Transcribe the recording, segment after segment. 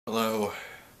Hello,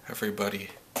 everybody.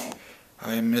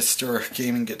 I am Mr.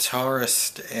 Gaming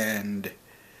Guitarist, and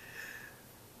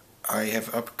I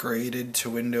have upgraded to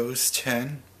Windows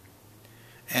 10,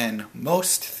 and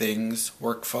most things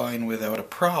work fine without a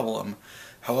problem.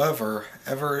 However,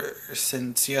 ever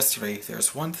since yesterday,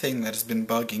 there's one thing that has been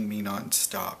bugging me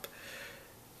non-stop.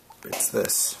 It's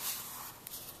this.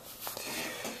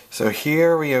 So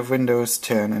here we have Windows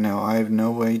 10, and now I have no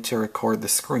way to record the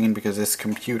screen because this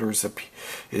computer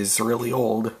is really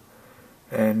old,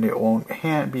 and it won't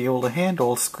be able to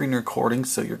handle screen recording,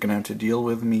 so you're going to have to deal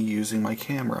with me using my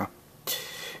camera,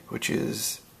 which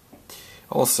is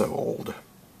also old.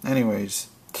 Anyways,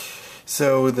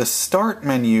 so the start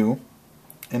menu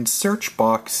and search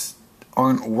box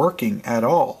aren't working at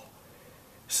all.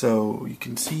 So you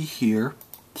can see here,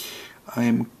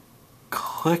 I'm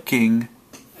clicking.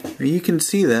 You can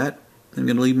see that. I'm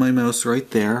going to leave my mouse right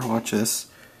there. Watch this.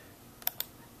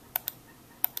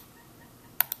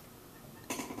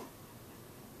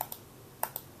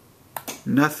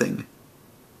 Nothing.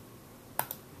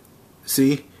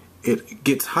 See? It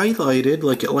gets highlighted,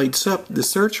 like it lights up the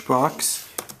search box.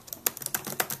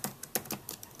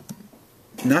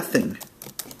 Nothing.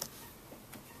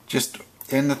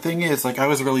 And the thing is, like, I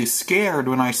was really scared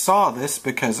when I saw this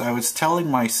because I was telling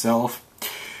myself,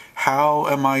 how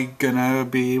am I gonna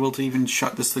be able to even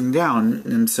shut this thing down?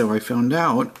 And so I found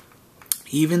out,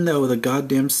 even though the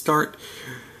goddamn start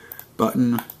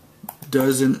button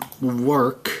doesn't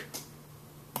work,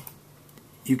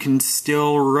 you can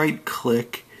still right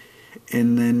click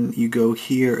and then you go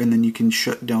here and then you can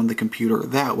shut down the computer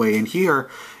that way. And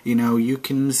here, you know, you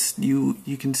can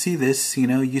see this, you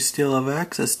know, you still have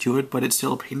access to it, but it's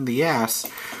still a pain in the ass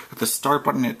that the start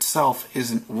button itself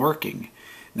isn't working.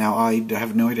 Now, I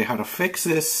have no idea how to fix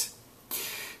this,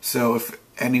 so if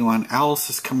anyone else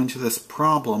has come into this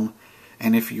problem,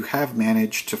 and if you have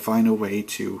managed to find a way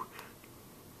to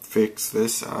fix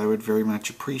this, I would very much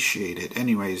appreciate it.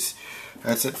 Anyways,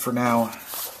 that's it for now.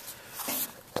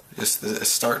 Just the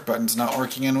start button's not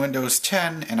working in Windows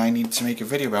 10, and I need to make a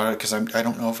video about it because I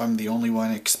don't know if I'm the only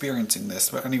one experiencing this.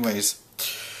 But anyways,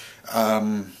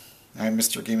 I'm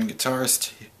Mr. Gaming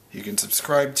Guitarist. You can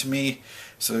subscribe to me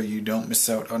so you don't miss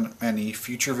out on any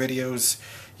future videos.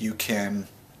 You can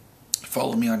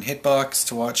follow me on Hitbox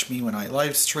to watch me when I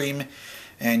live stream,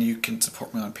 and you can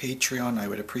support me on Patreon. I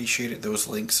would appreciate it. Those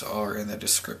links are in the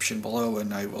description below,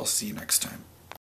 and I will see you next time.